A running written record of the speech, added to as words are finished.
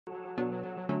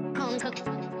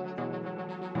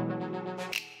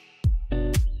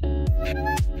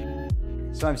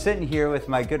So I'm sitting here with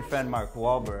my good friend Mark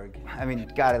Wahlberg. I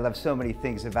mean, God, I love so many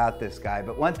things about this guy,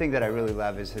 but one thing that I really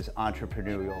love is his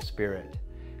entrepreneurial spirit.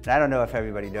 And I don't know if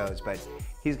everybody knows, but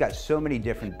he's got so many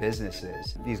different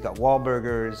businesses. He's got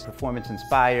Wahlburgers, Performance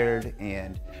Inspired,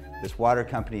 and this water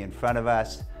company in front of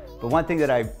us. But one thing that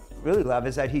I really love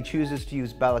is that he chooses to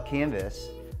use BELLA+CANVAS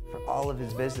for all of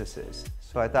his businesses.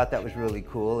 So I thought that was really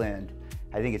cool, and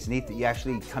I think it's neat that you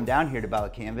actually come down here to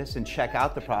BELLA+CANVAS and check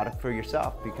out the product for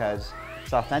yourself because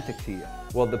it's authentic to you.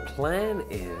 Well, the plan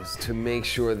is to make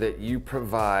sure that you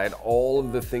provide all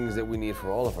of the things that we need for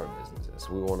all of our businesses.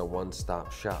 We want a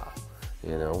one-stop shop.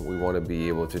 You know, we want to be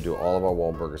able to do all of our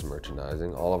Wahlburgers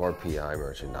merchandising, all of our PI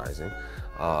merchandising,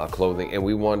 clothing, and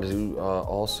we want to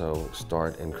also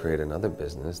start and create another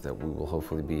business that we will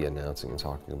hopefully be announcing and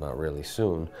talking about really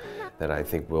soon that I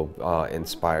think will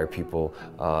inspire people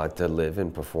to live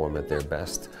and perform at their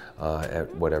best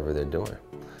at whatever they're doing.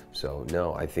 So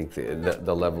no, I think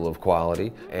the level of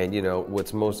quality, and you know,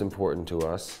 what's most important to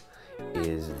us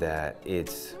is that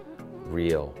it's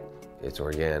real. It's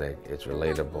organic, it's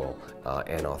relatable,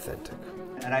 and authentic.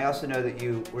 And I also know that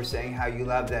you were saying how you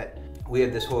love that we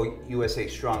have this whole USA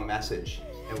Strong message,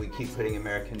 and we keep putting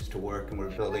Americans to work, and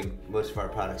we're building most of our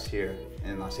products here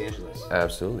in Los Angeles.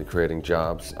 Absolutely, creating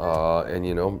jobs, and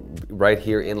you know, right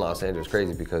here in Los Angeles.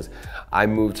 Crazy because I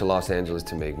moved to Los Angeles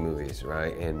to make movies,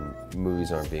 right? And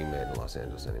movies aren't being made in Los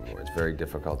Angeles anymore. It's very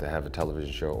difficult to have a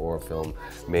television show or a film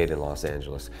made in Los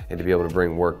Angeles, and to be able to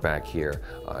bring work back here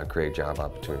and create job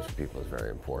opportunities for people is very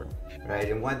important.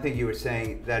 Right, and one thing you were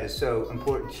saying that is so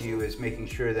important to you is making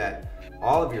sure that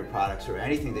all of your products or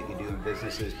anything that you do in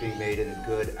business is being made in a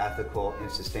good, ethical, and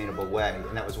sustainable way.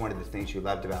 And that was one of the things you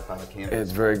loved about BELLA+CANVAS.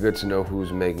 It's very good to know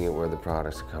who's making it, where the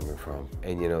products are coming from,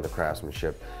 and you know, the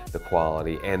craftsmanship, the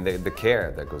quality, and the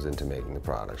care that goes into making the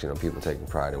products. You know, people taking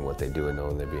pride in what they do and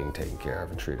knowing they're being taken care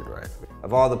of and treated right.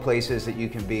 Of all the places that you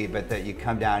can be, but that you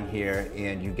come down here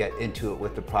and you get into it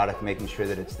with the product, making sure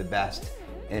that it's the best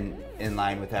in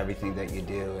line with everything that you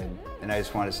do. And I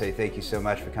just want to say thank you so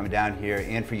much for coming down here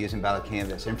and for using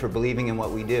BELLA+CANVAS and for believing in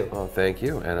what we do. Well, thank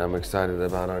you, and I'm excited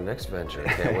about our next venture.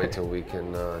 Can't wait till we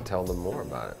can tell them more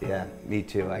about it. Yeah, me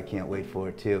too. I can't wait for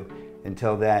it too.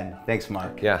 Until then, thanks,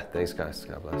 Mark. Yeah, thanks guys.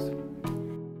 God bless.